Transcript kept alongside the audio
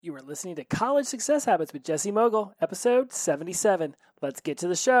You are listening to College Success Habits with Jesse Mogul, episode 77. Let's get to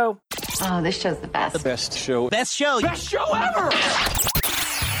the show. Oh, this show's the best. The best show. Best show. Best show ever!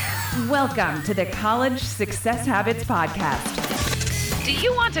 Welcome to the College Success Habits Podcast. Do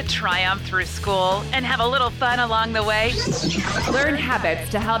you want to triumph through school and have a little fun along the way? Learn habits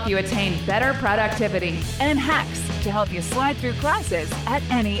to help you attain better productivity And hacks to help you slide through classes at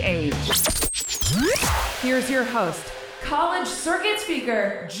any age. Here's your host, college circuit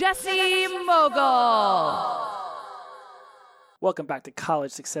speaker, Jesse Mogul. Welcome back to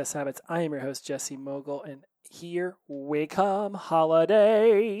College Success Habits. I am your host, Jesse Mogul, and here we come,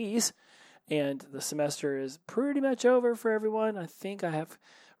 holidays. And the semester is pretty much over for everyone. I think I have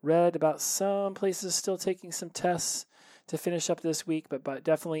read about some places still taking some tests to finish up this week, but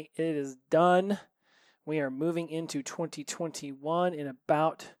definitely it is done. We are moving into 2021 in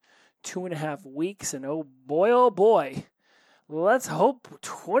about 2.5 weeks, and oh boy, let's hope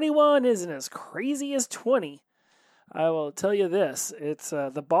 21 isn't as crazy as 20. I will tell you this, it's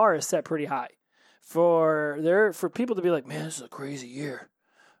the bar is set pretty high for people to be like, man, this is a crazy year.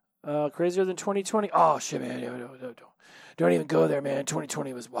 Crazier than 2020? Oh, shit, man. Don't even go there, man.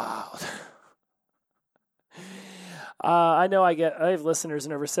 2020 was wild. I know I have listeners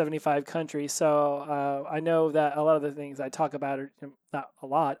in over 75 countries, so I know that a lot of the things I talk about are, not a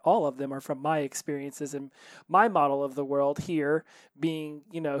lot, all of them are from my experiences and my model of the world here being,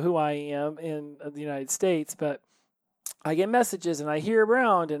 who I am in the United States, but I get messages and I hear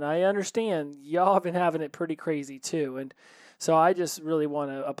around and I understand y'all have been having it pretty crazy too. And so I just really want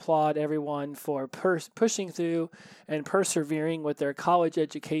to applaud everyone for pushing through and persevering with their college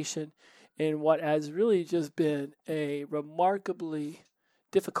education in what has really just been a remarkably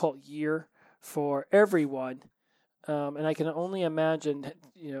difficult year for everyone. And I can only imagine,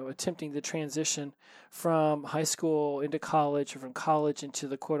 attempting the transition from high school into college or from college into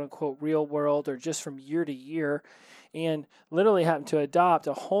the quote unquote real world or just from year to year and literally having to adopt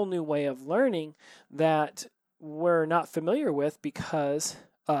a whole new way of learning that we're not familiar with because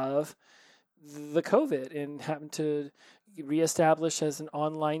of the COVID and having to reestablish as an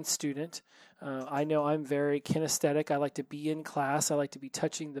online student. I know I'm very kinesthetic. I like to be in class. I like to be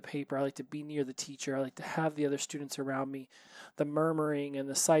touching the paper. I like to be near the teacher. I like to have the other students around me, the murmuring and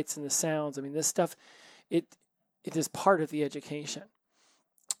the sights and the sounds. I mean, this stuff, it is part of the education.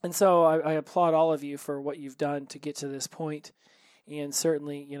 And so I applaud all of you for what you've done to get to this point. And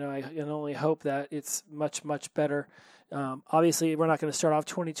certainly, I can only hope that it's much, much better. Obviously, we're not going to start off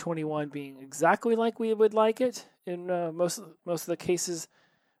 2021 being exactly like we would like it. In most of the cases,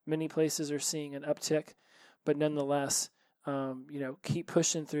 many places are seeing an uptick. But nonetheless, keep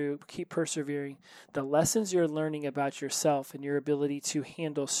pushing through, keep persevering. The lessons you're learning about yourself and your ability to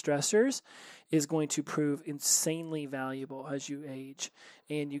handle stressors is going to prove insanely valuable as you age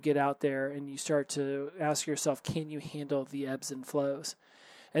and you get out there and you start to ask yourself, can you handle the ebbs and flows?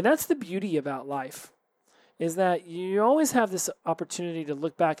 And that's the beauty about life, is that you always have this opportunity to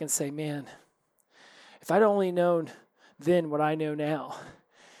look back and say, man, if I'd only known then what I know now.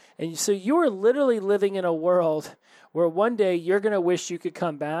 And so you're literally living in a world where one day you're going to wish you could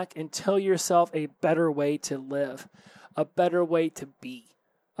come back and tell yourself a better way to live, a better way to be,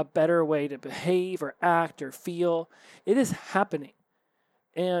 a better way to behave or act or feel. It is happening.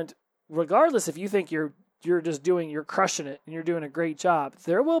 And regardless if you think you're crushing it and you're doing a great job,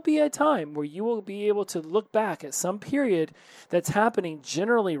 there will be a time where you will be able to look back at some period that's happening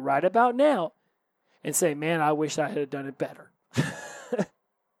generally right about now and say, man, I wish I had done it better.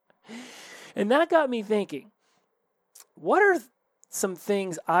 And that got me thinking, what are some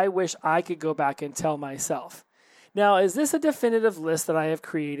things I wish I could go back and tell myself? Now, is this a definitive list that I have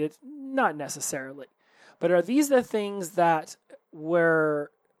created? Not necessarily. But are these the things that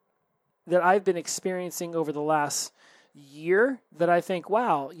I've been experiencing over the last year that I think,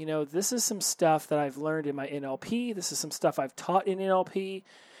 wow, this is some stuff that I've learned in my NLP. This is some stuff I've taught in NLP,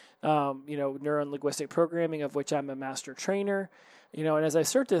 neuro-linguistic programming, of which I'm a master trainer. And as I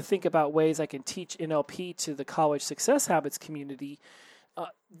start to think about ways I can teach NLP to the College Success Habits community,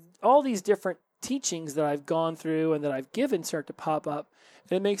 all these different teachings that I've gone through and that I've given start to pop up.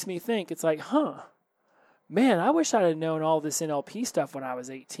 And it makes me think, it's like, man, I wish I'd have known all this NLP stuff when I was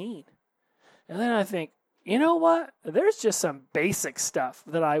 18. And then I think, you know what? There's just some basic stuff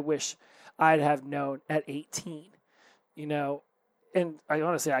that I wish I'd have known at 18, And I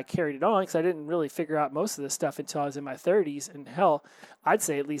honestly, I carried it on because I didn't really figure out most of this stuff until I was in my 30s. And hell, I'd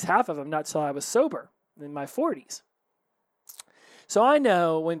say at least half of them not until I was sober in my 40s. So I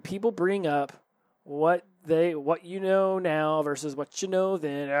know when people bring up what what you know now versus what you know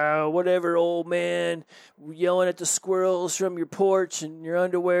then. Oh, whatever, old man, yelling at the squirrels from your porch in your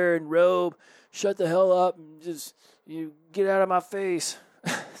underwear and robe. Shut the hell up and just you get out of my face.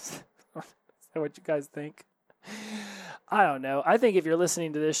 Is that what you guys think? I don't know. I think if you're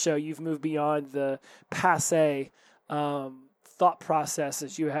listening to this show, you've moved beyond the passé thought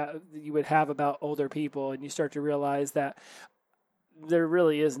processes you would have about older people, and you start to realize that there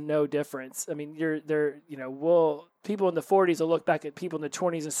really is no difference. I mean, people in the 40s will look back at people in the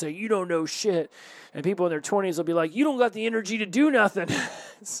 20s and say, you don't know shit. And people in their 20s will be like, you don't got the energy to do nothing.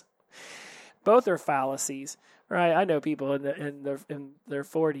 Both are fallacies, right? I know people in their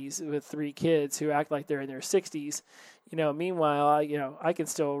 40s with 3 kids who act like they're in their 60s. Meanwhile, I can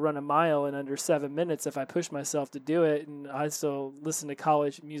still run a mile in under 7 minutes if I push myself to do it, and I still listen to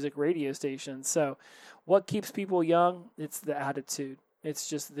college music radio stations. So what keeps people young? It's the attitude. It's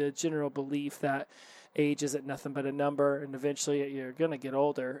just the general belief that age isn't nothing but a number, and eventually you're going to get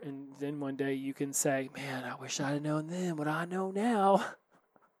older, and then one day you can say, man, I wish I'd have known then what I know now.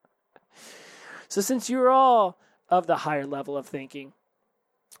 So since you're all of the higher level of thinking,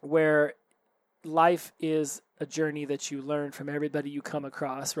 where life is a journey that you learn from everybody you come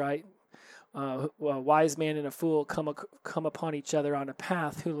across, right? A wise man and a fool come upon each other on a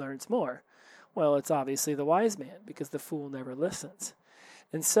path. Who learns more? Well, it's obviously the wise man, because the fool never listens.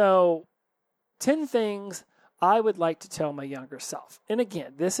 And so 10 things I would like to tell my younger self. And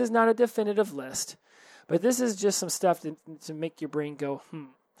again, this is not a definitive list, but this is just some stuff to make your brain go,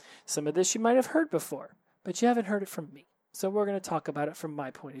 Some of this you might have heard before, but you haven't heard it from me. So we're going to talk about it from my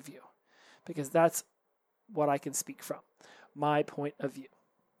point of view, because that's what I can speak from, my point of view.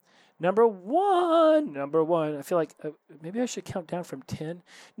 Number one, I feel like maybe I should count down from 10.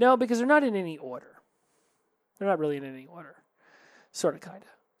 No, because they're not in any order. They're not really in any order. Sort of, kind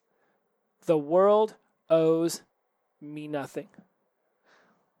of. The world owes me nothing.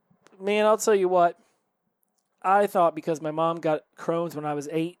 Man, I'll tell you what. I thought because my mom got Crohn's when I was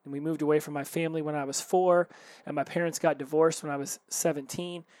 8, and we moved away from my family when I was 4, and my parents got divorced when I was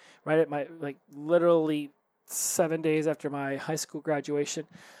 17, right at my, literally 7 days after my high school graduation,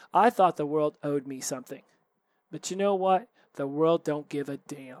 I thought the world owed me something. But you know what? The world don't give a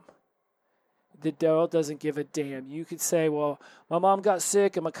damn. The world doesn't give a damn. You could say, well, my mom got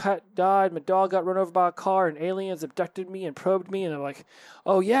sick and my cat died, my dog got run over by a car, and aliens abducted me and probed me, and they're like,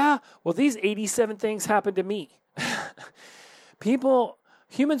 oh yeah? Well, these 87 things happened to me.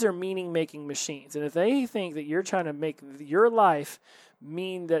 Humans are meaning-making machines, and if they think that you're trying to make your life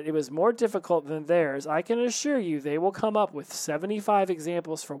mean that it was more difficult than theirs, I can assure you they will come up with 75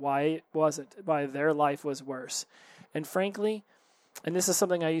 examples for why their life was worse. And frankly, and this is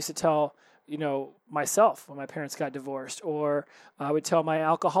something I used to tell myself when my parents got divorced, or I would tell my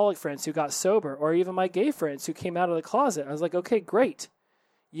alcoholic friends who got sober, or even my gay friends who came out of the closet. I was like, okay, great.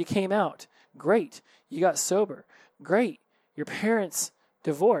 You came out. Great. You got sober. Great. Your parents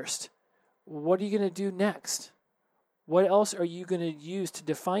divorced. What are you going to do next? What else are you going to use to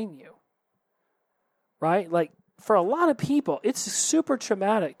define you? Right? Like, for a lot of people, it's super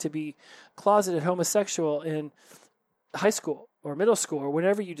traumatic to be closeted homosexual in high school or middle school or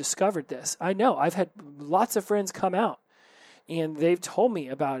whenever you discovered this. I know. I've had lots of friends come out, and they've told me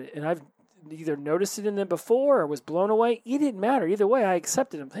about it, and I've either noticed it in them before or was blown away. It didn't matter. Either way, I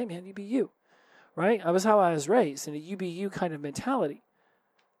accepted them. Hey, man, you be you. Right? That was how I was raised, in a you be you kind of mentality.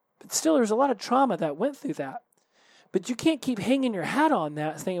 But still, there's a lot of trauma that went through that. But you can't keep hanging your hat on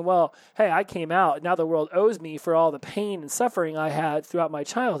that, thinking, well, hey, I came out. Now the world owes me for all the pain and suffering I had throughout my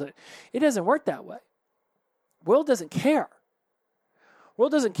childhood. It doesn't work that way. World doesn't care.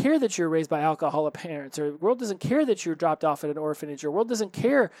 World doesn't care that you're raised by alcoholic parents, or world doesn't care that you're dropped off at an orphanage, or world doesn't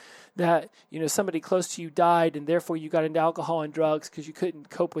care that somebody close to you died and therefore you got into alcohol and drugs because you couldn't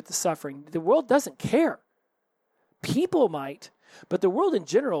cope with the suffering. The world doesn't care. People might, but the world in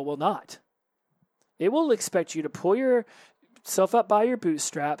general will not. It will expect you to pull yourself up by your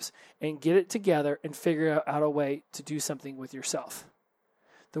bootstraps and get it together and figure out a way to do something with yourself.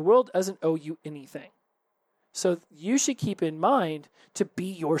 The world doesn't owe you anything. So you should keep in mind to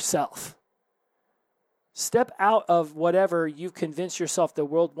be yourself. Step out of whatever you've convinced yourself the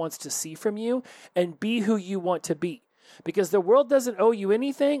world wants to see from you and be who you want to be. Because the world doesn't owe you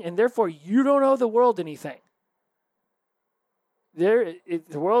anything, and therefore you don't owe the world anything. The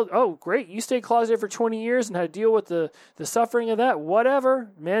world, oh, great, you stayed closeted for 20 years and had to deal with the suffering of that. Whatever,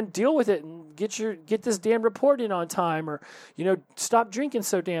 man, deal with it and get this damn report in on time, or, stop drinking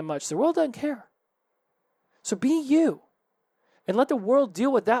so damn much. The world doesn't care. So be you and let the world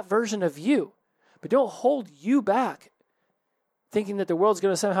deal with that version of you, but don't hold you back thinking that the world's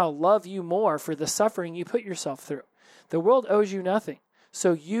going to somehow love you more for the suffering you put yourself through. The world owes you nothing.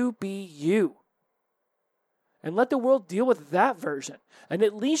 So you be you. And let the world deal with that version. And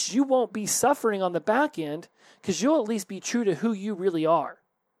at least you won't be suffering on the back end because you'll at least be true to who you really are.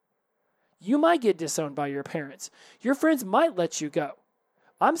 You might get disowned by your parents. Your friends might let you go.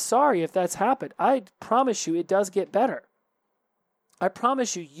 I'm sorry if that's happened. I promise you it does get better. I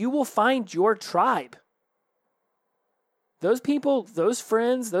promise you, you will find your tribe. Those people, those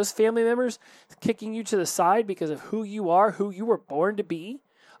friends, those family members kicking you to the side because of who you are, who you were born to be,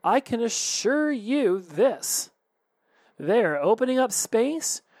 I can assure you this. They're opening up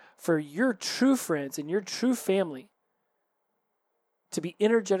space for your true friends and your true family to be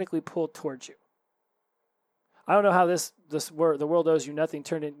energetically pulled towards you. I don't know how the world owes you nothing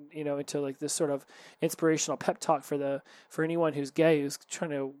turned into like this sort of inspirational pep talk for anyone who's gay who's trying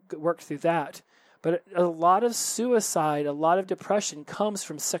to work through that. But a lot of suicide, a lot of depression comes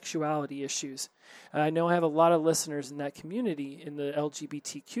from sexuality issues. And I know I have a lot of listeners in that community, in the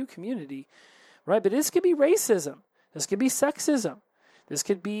LGBTQ community, right? But this could be racism. This could be sexism. This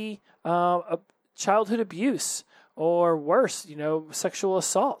could be a childhood abuse or worse, sexual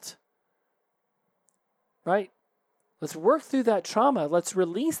assault, right? Let's work through that trauma. Let's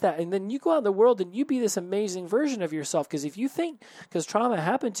release that. And then you go out in the world and you be this amazing version of yourself. Because if you think, because trauma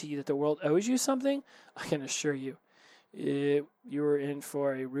happened to you, that the world owes you something, I can assure you, you are in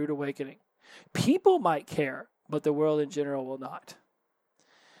for a rude awakening. People might care, but the world in general will not.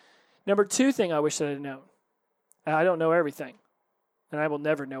 Number 2 thing I wish that I had known. I don't know everything. And I will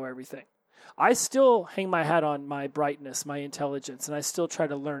never know everything. I still hang my hat on my brightness, my intelligence, and I still try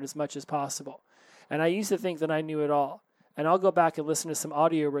to learn as much as possible. And I used to think that I knew it all. And I'll go back and listen to some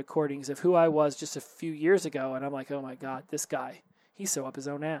audio recordings of who I was just a few years ago, and I'm like, oh my God, this guy, he's so up his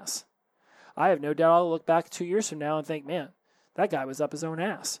own ass. I have no doubt I'll look back 2 years from now and think, man, that guy was up his own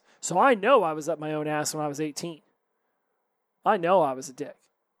ass. So I know I was up my own ass when I was 18. I know I was a dick.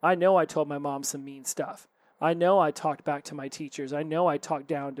 I know I told my mom some mean stuff. I know I talked back to my teachers. I know I talked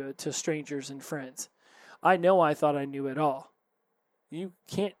down to strangers and friends. I know I thought I knew it all. You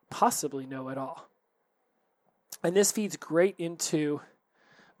can't possibly know it all. And this feeds great into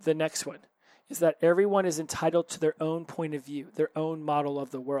the next one, is that everyone is entitled to their own point of view, their own model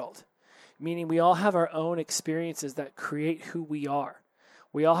of the world. Meaning we all have our own experiences that create who we are.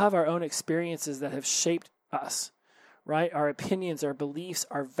 We all have our own experiences that have shaped us, right? Our opinions, our beliefs,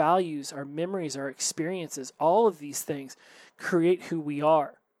 our values, our memories, our experiences, all of these things create who we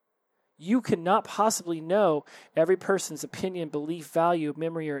are. You cannot possibly know every person's opinion, belief, value,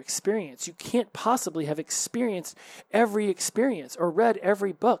 memory, or experience. You can't possibly have experienced every experience or read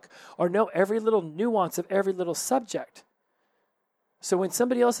every book or know every little nuance of every little subject. So when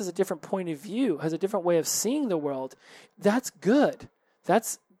somebody else has a different point of view, has a different way of seeing the world, that's good.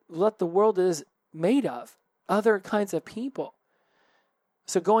 That's what the world is made of, other kinds of people.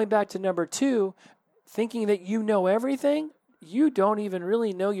 So going back to number 2, thinking that you know everything, you don't even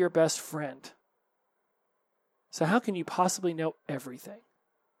really know your best friend. So how can you possibly know everything?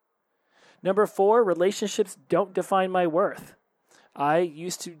 Number 4, relationships don't define my worth. I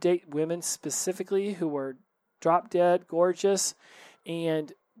used to date women specifically who were drop dead, gorgeous,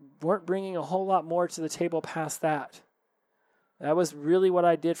 and weren't bringing a whole lot more to the table past that. That was really what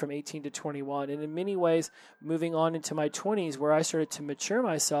I did from 18 to 21. And in many ways, moving on into my 20s, where I started to mature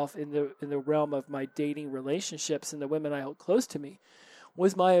myself in the realm of my dating relationships and the women I held close to me,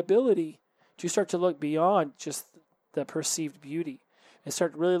 was my ability to start to look beyond just the perceived beauty and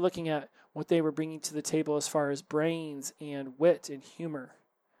start really looking at what they were bringing to the table as far as brains and wit and humor,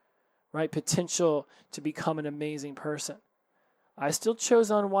 right? Potential to become an amazing person. I still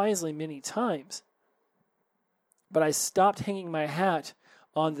chose unwisely many times, but I stopped hanging my hat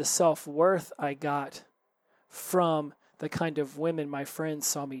on the self-worth I got from the kind of women my friends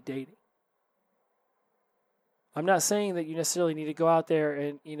saw me dating. I'm not saying that you necessarily need to go out there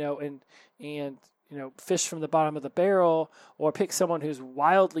and fish from the bottom of the barrel or pick someone who's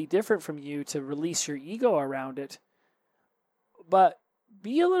wildly different from you to release your ego around it. But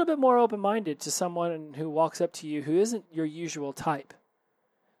be a little bit more open-minded to someone who walks up to you who isn't your usual type.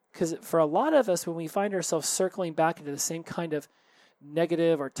 Because for a lot of us, when we find ourselves circling back into the same kind of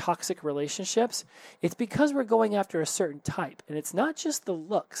negative or toxic relationships, it's because we're going after a certain type. And it's not just the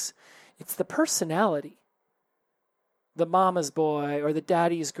looks, it's the personality. The mama's boy or the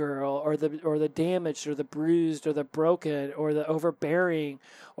daddy's girl or the damaged or the bruised or the broken or the overbearing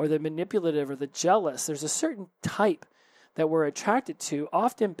or the manipulative or the jealous. There's a certain type that we're attracted to,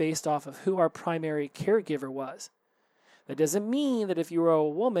 often based off of who our primary caregiver was. That doesn't mean that if you were a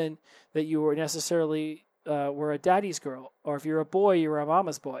woman that you were necessarily were a daddy's girl, or if you're a boy, you were a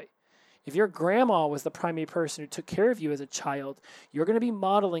mama's boy. If your grandma was the primary person who took care of you as a child, you're going to be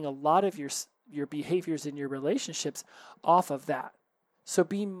modeling a lot of your behaviors in your relationships off of that. So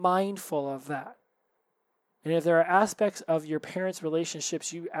be mindful of that. And if there are aspects of your parents'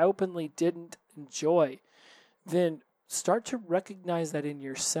 relationships you openly didn't enjoy, then start to recognize that in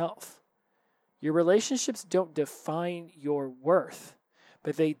yourself. Your relationships don't define your worth,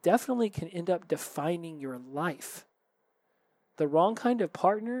 but they definitely can end up defining your life. The wrong kind of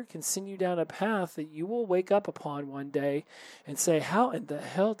partner can send you down a path that you will wake up upon one day and say, how in the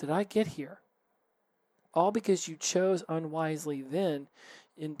hell did I get here? All because you chose unwisely then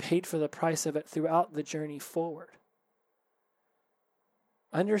and paid for the price of it throughout the journey forward.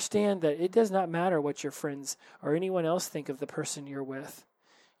 Understand that it does not matter what your friends or anyone else think of the person you're with.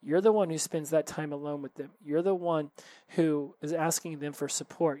 You're the one who spends that time alone with them. You're the one who is asking them for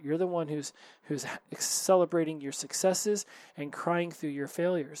support. You're the one who's celebrating your successes and crying through your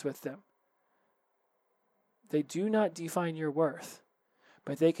failures with them. They do not define your worth,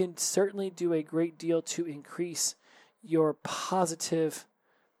 but they can certainly do a great deal to increase your positive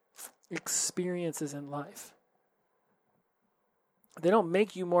experiences in life. They don't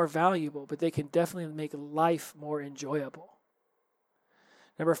make you more valuable, but they can definitely make life more enjoyable.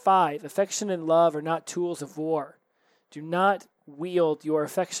 Number 5, affection and love are not tools of war. Do not wield your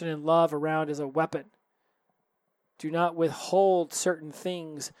affection and love around as a weapon. Do not withhold certain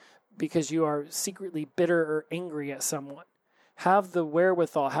things because you are secretly bitter or angry at someone. Have the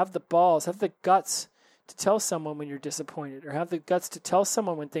wherewithal, have the balls, have the guts to tell someone when you're disappointed, or have the guts to tell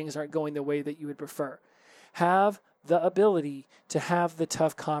someone when things aren't going the way that you would prefer. Have the ability to have the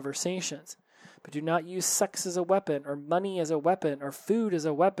tough conversations. But do not use sex as a weapon, or money as a weapon, or food as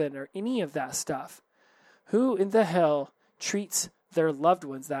a weapon, or any of that stuff. Who in the hell treats their loved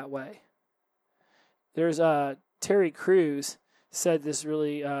ones that way? There's Terry Crews said this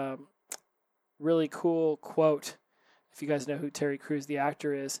really cool quote. If you guys know who Terry Crews, the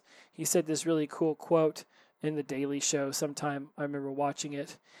actor, is, he said this really cool quote in The Daily Show sometime. I remember watching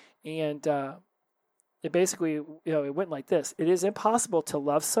it. And it basically, it went like this. It is impossible to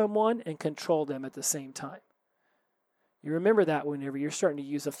love someone and control them at the same time. You remember that whenever you're starting to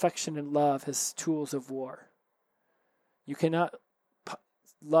use affection and love as tools of war. You cannot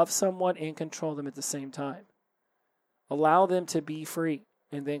love someone and control them at the same time. Allow them to be free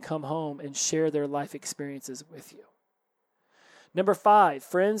and then come home and share their life experiences with you. Number 5,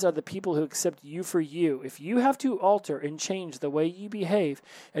 friends are the people who accept you for you. If you have to alter and change the way you behave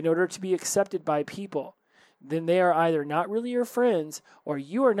in order to be accepted by people, then they are either not really your friends or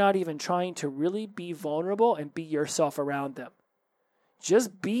you are not even trying to really be vulnerable and be yourself around them.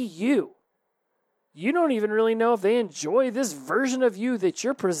 Just be you. You don't even really know if they enjoy this version of you that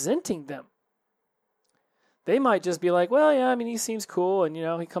you're presenting them. They might just be like, well, yeah, I mean, he seems cool, and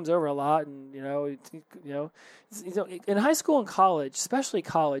he comes over a lot, and in high school and college, especially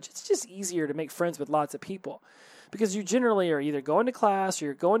college, it's just easier to make friends with lots of people because you generally are either going to class, or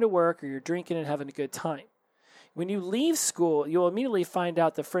you're going to work, or you're drinking and having a good time. When you leave school, you'll immediately find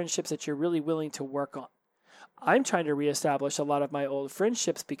out the friendships that you're really willing to work on. I'm trying to reestablish a lot of my old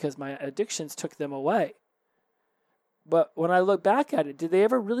friendships because my addictions took them away. But when I look back at it, did they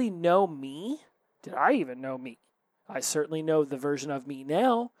ever really know me? Did I even know me? I certainly know the version of me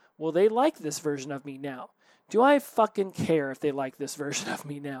now. Will they like this version of me now? Do I fucking care if they like this version of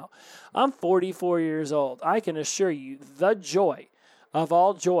me now? I'm 44 years old. I can assure you the joy of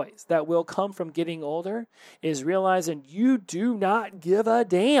all joys that will come from getting older is realizing you do not give a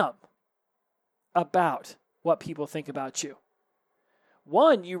damn about what people think about you.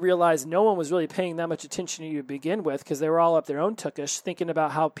 One, you realize no one was really paying that much attention to you to begin with because they were all up their own tuckish thinking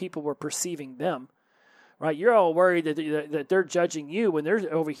about how people were perceiving them, right? You're all worried that they're judging you when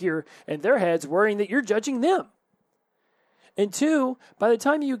they're over here in their heads worrying that you're judging them. And 2, by the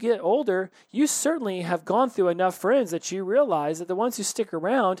time you get older, you certainly have gone through enough friends that you realize that the ones who stick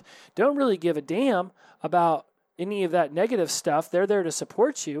around don't really give a damn about any of that negative stuff. They're there to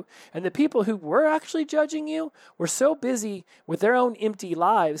support you. And the people who were actually judging you were so busy with their own empty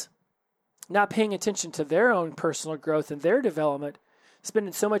lives, not paying attention to their own personal growth and their development,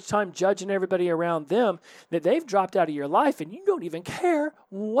 spending so much time judging everybody around them that they've dropped out of your life and you don't even care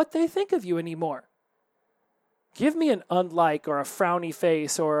what they think of you anymore. Give me an unlike or a frowny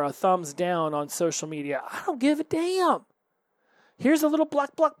face or a thumbs down on social media. I don't give a damn. Here's a little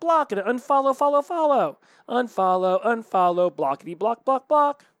block, and an unfollow, follow. Unfollow, blockity,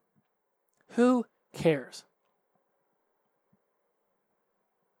 block. Who cares?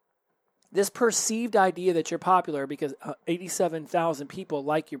 This perceived idea that you're popular because 87,000 people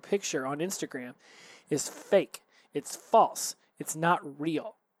like your picture on Instagram is fake. It's false. It's not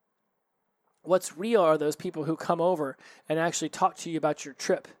real. What's real are those people who come over and actually talk to you about your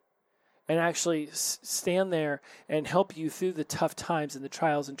trip and actually stand there and help you through the tough times and the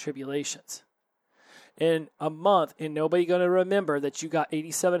trials and tribulations. In a month, and nobody going to remember that you got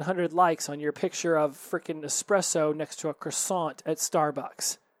 8,700 likes on your picture of freaking espresso next to a croissant at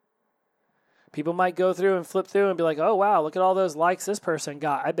Starbucks. People might go through and flip through and be like, oh, wow, look at all those likes this person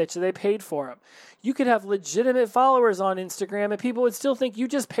got. I bet you they paid for them. You could have legitimate followers on Instagram and people would still think you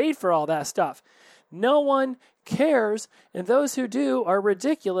just paid for all that stuff. No one cares, and those who do are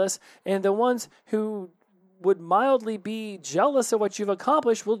ridiculous, and the ones who would mildly be jealous of what you've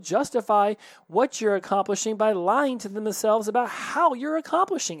accomplished will justify what you're accomplishing by lying to themselves about how you're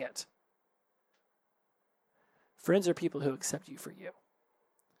accomplishing it. Friends are people who accept you for you.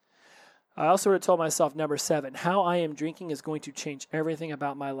 I also would have told myself, number 7, how I am drinking is going to change everything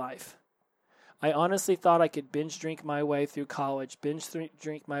about my life. I honestly thought I could binge drink my way through college,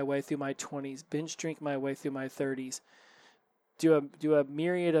 drink my way through my 20s, binge drink my way through my 30s, do a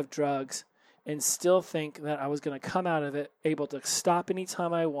myriad of drugs, and still think that I was going to come out of it able to stop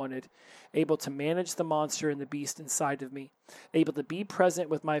anytime I wanted, able to manage the monster and the beast inside of me, able to be present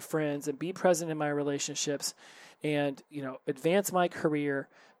with my friends and be present in my relationships and, advance my career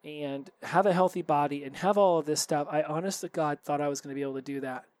and have a healthy body and have all of this stuff. I honest to God thought I was going to be able to do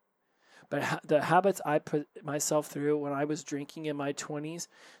that. But the habits I put myself through when I was drinking in my 20s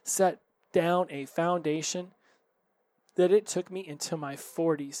set down a foundation that it took me into my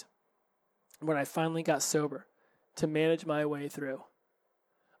 40s when I finally got sober to manage my way through.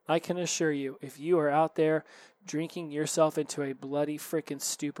 I can assure you, if you are out there drinking yourself into a bloody freaking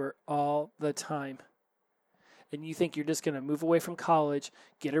stupor all the time, and you think you're just going to move away from college,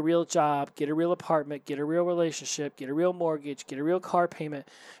 get a real job, get a real apartment, get a real relationship, get a real mortgage, get a real car payment,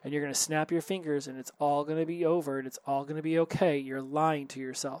 and you're going to snap your fingers and it's all going to be over and it's all going to be okay, you're lying to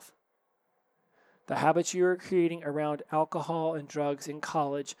yourself. The habits you are creating around alcohol and drugs in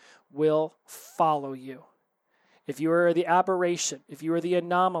college will follow you. If you are the aberration, if you are the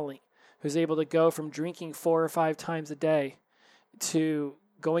anomaly who's able to go from drinking 4 or 5 times a day to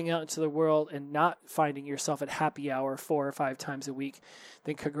going out into the world and not finding yourself at happy hour 4 or 5 times a week,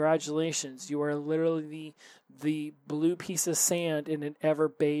 then congratulations. You are literally the blue piece of sand in an ever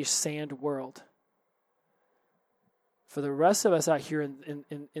beige sand world. For the rest of us out here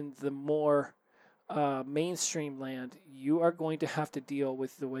in the more mainstream land, you are going to have to deal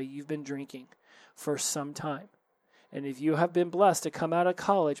with the way you've been drinking for some time. And if you have been blessed to come out of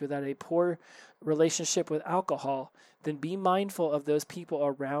college without a poor relationship with alcohol, then be mindful of those people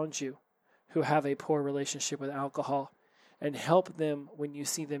around you who have a poor relationship with alcohol and help them when you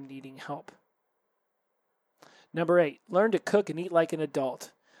see them needing help. Number 8, learn to cook and eat like an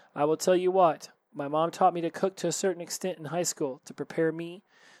adult. I will tell you what, my mom taught me to cook to a certain extent in high school to prepare me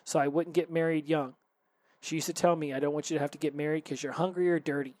so I wouldn't get married young. She used to tell me, I don't want you to have to get married because you're hungry or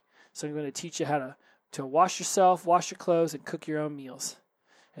dirty. So I'm going to teach you how to wash yourself, wash your clothes, and cook your own meals.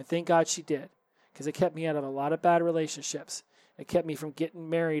 And thank God she did, because it kept me out of a lot of bad relationships. It kept me from getting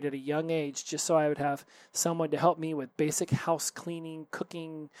married at a young age just so I would have someone to help me with basic house cleaning,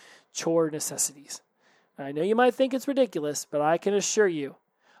 cooking, chore necessities. And I know you might think it's ridiculous, but I can assure you,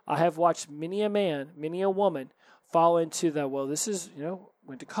 I have watched many a man, many a woman fall into the, well, this is,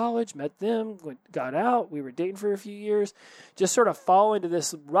 went to college, met them, got out, we were dating for a few years, just sort of fall into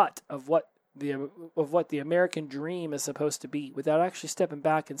this rut of what the American dream is supposed to be without actually stepping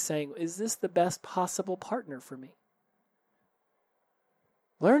back and saying, is this the best possible partner for me?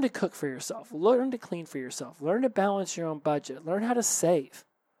 Learn to cook for yourself. Learn to clean for yourself. Learn to balance your own budget. Learn how to save.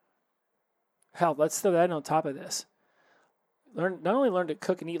 Hell, let's throw that on top of this. Not only learn to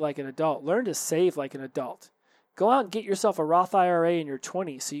cook and eat like an adult, learn to save like an adult. Go out and get yourself a Roth IRA in your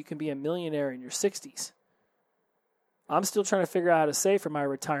 20s so you can be a millionaire in your 60s. I'm still trying to figure out how to save for my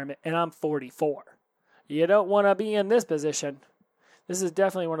retirement, and I'm 44. You don't want to be in this position. This is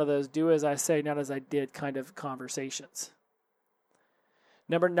definitely one of those do as I say, not as I did kind of conversations.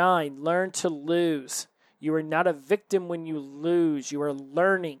 Number 9, learn to lose. You are not a victim when you lose. You are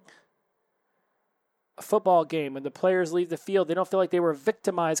learning. A football game, when the players leave the field, they don't feel like they were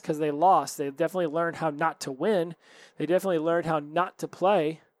victimized because they lost. They definitely learned how not to win. They definitely learned how not to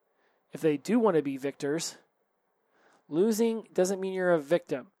play if they do want to be victors. Losing doesn't mean you're a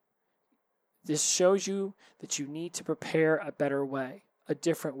victim. This shows you that you need to prepare a better way, a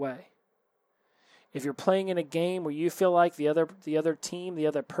different way. If you're playing in a game where you feel like the other team, the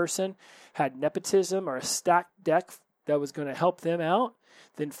other person had nepotism or a stacked deck that was going to help them out,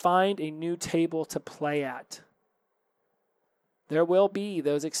 then find a new table to play at. There will be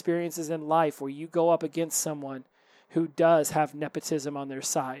those experiences in life where you go up against someone who does have nepotism on their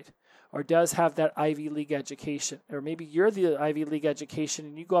side or does have that Ivy League education. Or maybe you're the Ivy League education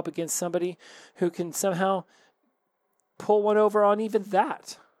and you go up against somebody who can somehow pull one over on even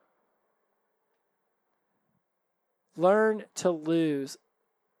that. Learn to lose.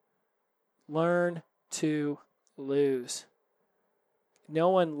 Learn to lose. No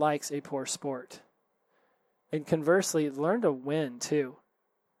one likes a poor sport. And conversely, learn to win too.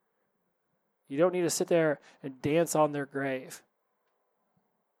 You don't need to sit there and dance on their grave.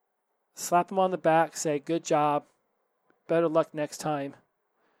 Slap them on the back, say, good job, better luck next time.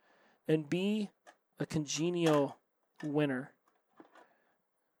 And be a congenial winner.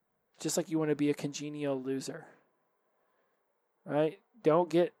 Just like you want to be a congenial loser. Right?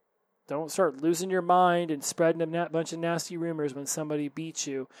 Don't start losing your mind and spreading a bunch of nasty rumors when somebody beats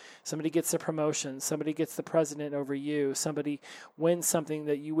you, somebody gets a promotion, somebody gets the president over you, somebody wins something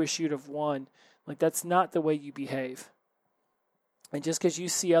that you wish you'd have won. Like, that's not the way you behave. And just because you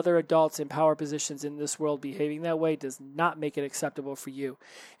see other adults in power positions in this world behaving that way does not make it acceptable for you.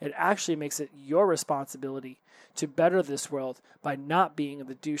 It actually makes it your responsibility to better this world by not being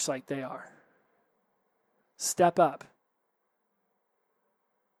the douche like they are. Step up.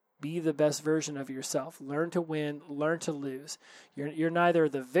 Be the best version of yourself. Learn to win. Learn to lose. You're neither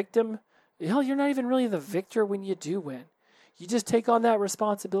the victim. Hell, you're not even really the victor when you do win. You just take on that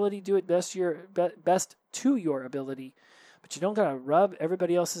responsibility, do it best to your ability, but you don't gotta rub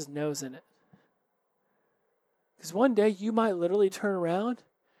everybody else's nose in it. Because one day you might literally turn around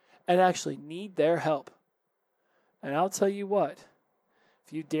and actually need their help. And I'll tell you what,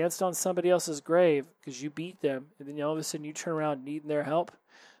 if you danced on somebody else's grave because you beat them, and then all of a sudden you turn around needing their help,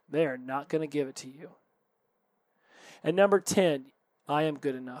 they are not going to give it to you. And number 10, I am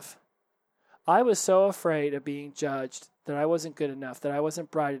good enough. I was so afraid of being judged that I wasn't good enough, that I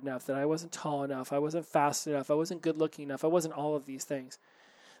wasn't bright enough, that I wasn't tall enough, I wasn't fast enough, I wasn't good looking enough, I wasn't all of these things,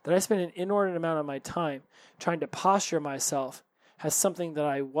 that I spent an inordinate amount of my time trying to posture myself as something that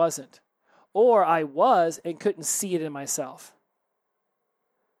I wasn't, or I was and couldn't see it in myself.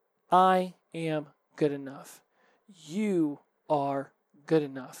 I am good enough. You are good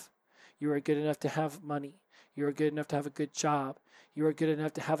enough. You are good enough to have money. You are good enough to have a good job. You are good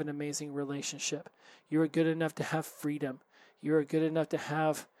enough to have an amazing relationship. You are good enough to have freedom. You are good enough to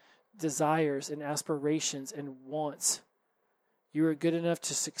have desires and aspirations and wants. You are good enough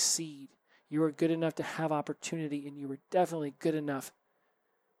to succeed. You are good enough to have opportunity, and you are definitely good enough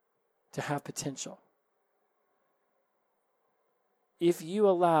to have potential. If you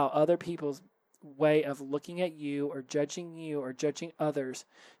allow other people's way of looking at you or judging others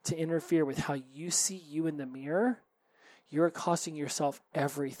to interfere with how you see you in the mirror, you're costing yourself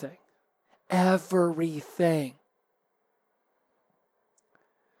everything. Everything.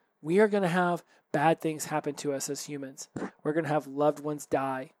 We are going to have bad things happen to us as humans. We're going to have loved ones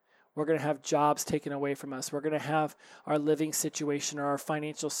die. We're going to have jobs taken away from us. We're going to have our living situation or our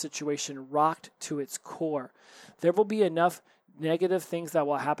financial situation rocked to its core. There will be enough negative things that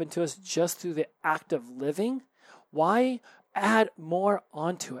will happen to us just through the act of living. Why add more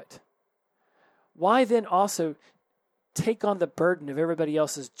onto it? Why then also take on the burden of everybody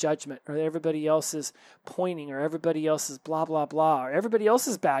else's judgment or everybody else's pointing or everybody else's blah, blah, blah, or everybody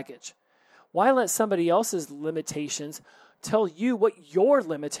else's baggage? Why let somebody else's limitations tell you what your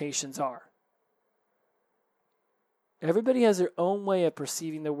limitations are? Everybody has their own way of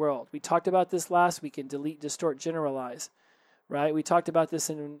perceiving the world. We talked about this last week in Delete, Distort, Generalize, right? We talked about this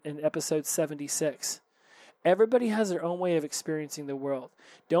in episode 76. Everybody has their own way of experiencing the world.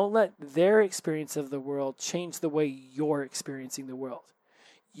 Don't let their experience of the world change the way you're experiencing the world.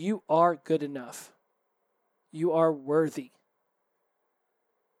 You are good enough. You are worthy.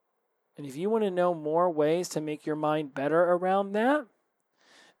 And if you want to know more ways to make your mind better around that,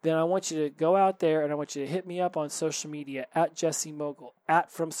 then I want you to go out there and I want you to hit me up on social media at Jesse Mogul,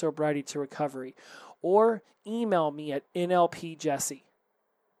 at From Sobriety to Recovery, or email me at NLPJesse.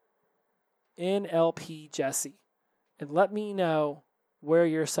 NLPJesse. And let me know where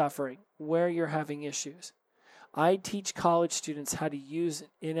you're suffering, where you're having issues. I teach college students how to use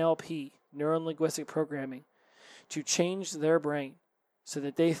NLP, Neuro-Linguistic Programming, to change their brain so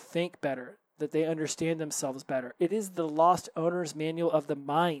that they think better, that they understand themselves better. It is the lost owner's manual of the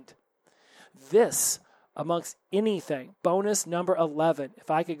mind. This, amongst anything, bonus number 11, if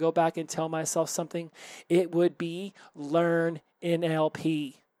I could go back and tell myself something, it would be learn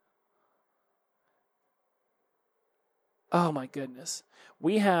NLP. Oh my goodness.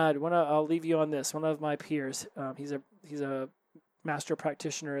 We had I'll leave you on this. One of my peers, he's a master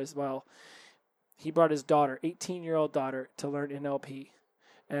practitioner as well. He brought his daughter, 18-year-old daughter, to learn NLP.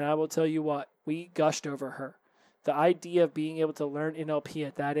 And I will tell you what, we gushed over her. The idea of being able to learn NLP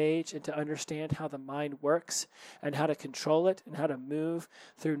at that age and to understand how the mind works and how to control it and how to move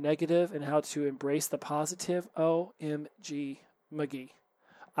through negative and how to embrace the positive. OMG, McGee.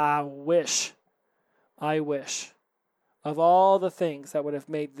 I wish of all the things that would have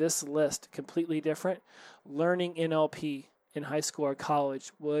made this list completely different, learning NLP in high school or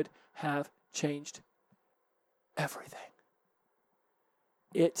college would have changed everything.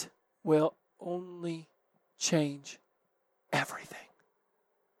 It will only change everything.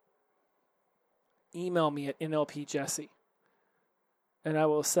 Email me at NLPJesse, and I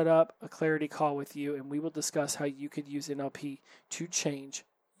will set up a clarity call with you, and we will discuss how you could use NLP to change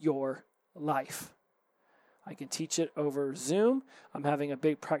your life. I can teach it over Zoom. I'm having a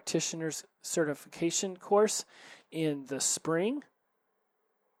big practitioner's certification course in the spring.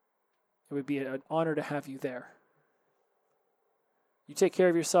 It would be an honor to have you there. You take care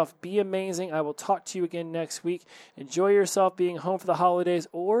of yourself. Be amazing. I will talk to you again next week. Enjoy yourself being home for the holidays,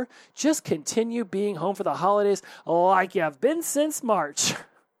 or just continue being home for the holidays like you've been since March.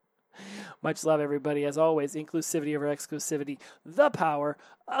 Much love, everybody. As always, inclusivity over exclusivity, the power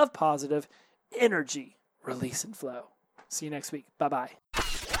of positive energy, release and flow. See you next week. Bye-bye.